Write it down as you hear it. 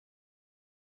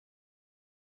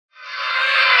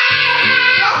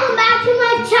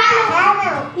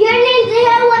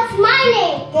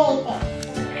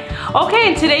Okay,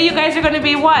 and today you guys are gonna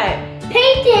be what?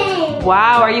 Painting.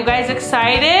 Wow, are you guys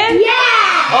excited?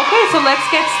 Yeah. Okay, so let's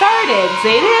get started.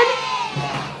 Zayden?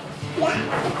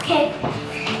 Yeah, okay.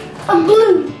 A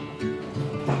blue.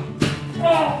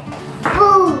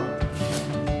 Blue.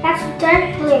 That's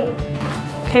dark blue.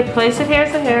 Okay, place it here,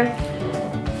 Zahir.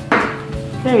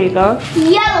 There you go.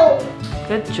 Yellow.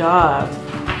 Good job.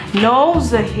 No,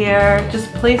 Zahir,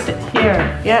 just place it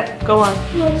here. Yeah, go on.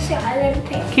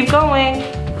 Keep going.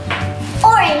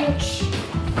 Orange.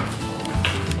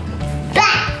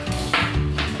 Black.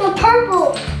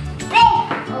 Purple.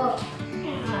 Oh.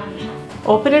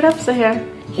 Open it up, Zahir.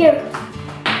 Here.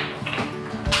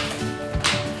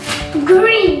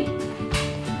 Green.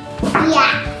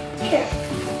 Yeah. Here.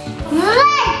 Red.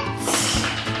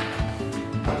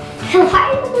 Why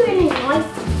are you wearing white?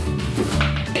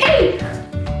 Pink.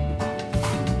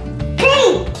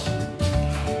 Pink.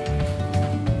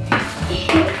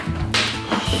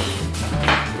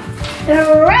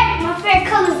 Red. My favorite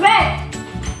color is red.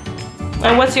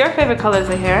 And what's your favorite color,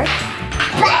 Zahir?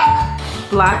 Black.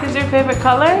 Black is your favorite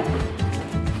color?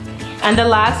 And the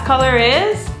last color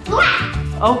is? Black.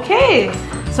 Okay.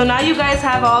 So now you guys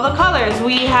have all the colors.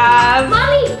 We have...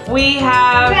 Mommy. We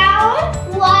have... Brown,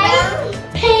 white,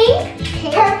 pink,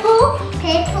 purple,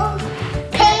 pink,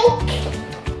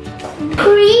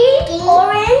 green,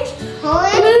 orange,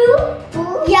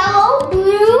 blue, yellow,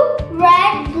 blue,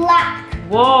 red, black.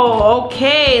 Whoa,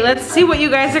 okay. Let's see what you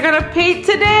guys are gonna paint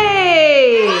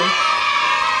today.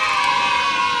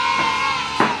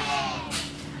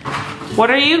 What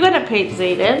are you gonna paint,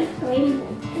 Zayden? Rainbow.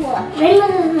 What? Rainbow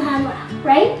doesn't have a,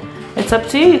 right? It's up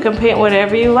to you. You can paint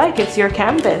whatever you like. It's your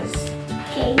canvas.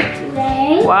 Okay,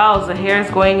 red. Wow, Zahir's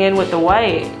going in with the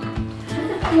white.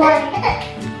 White.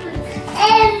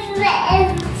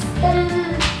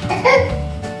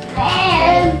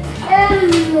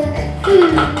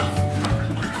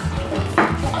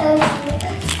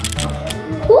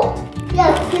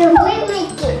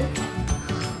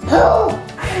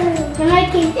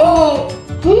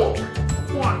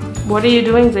 What are you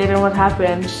doing, Zayden? What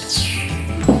happened?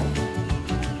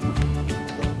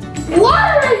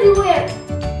 Water everywhere.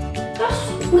 That's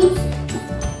sweet.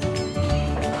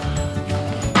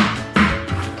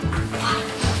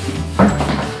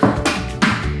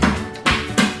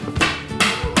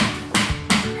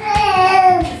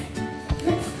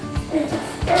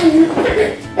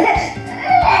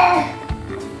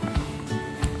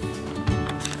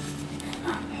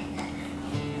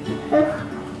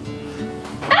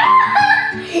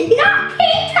 You got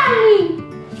paint on me!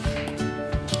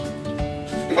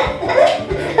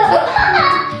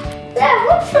 Dad,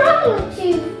 what's wrong with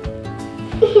you?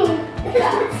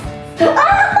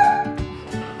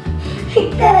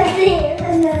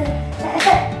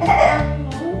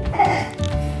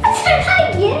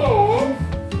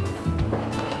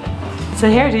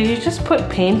 Zahir, did you just put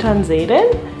paint on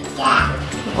Zayden? Yeah.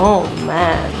 Oh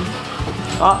man.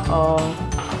 Uh-oh.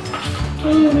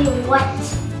 I'm gonna be wet.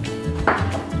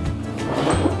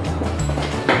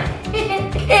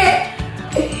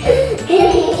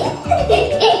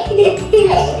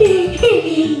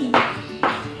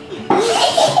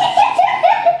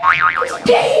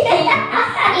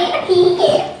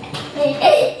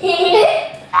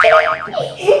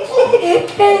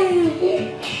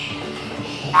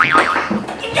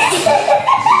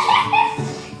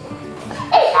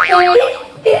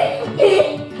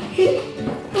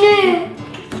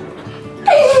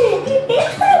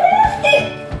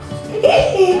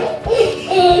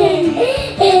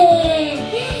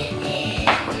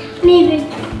 Need a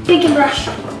bigger brush.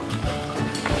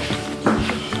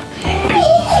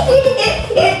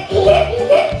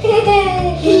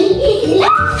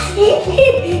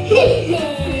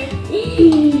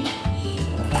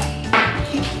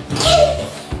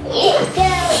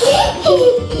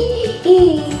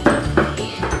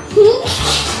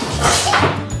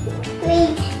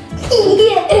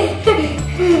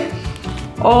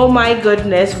 Oh my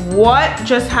goodness, what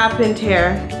just happened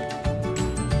here?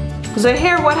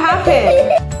 Zahir, what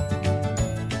happened?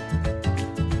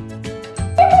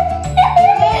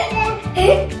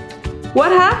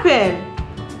 What happened?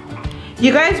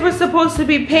 You guys were supposed to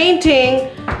be painting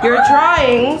your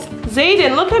drawings.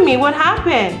 Zayden, look at me, what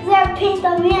happened? They paint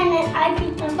on me and then I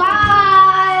paint on. Bye!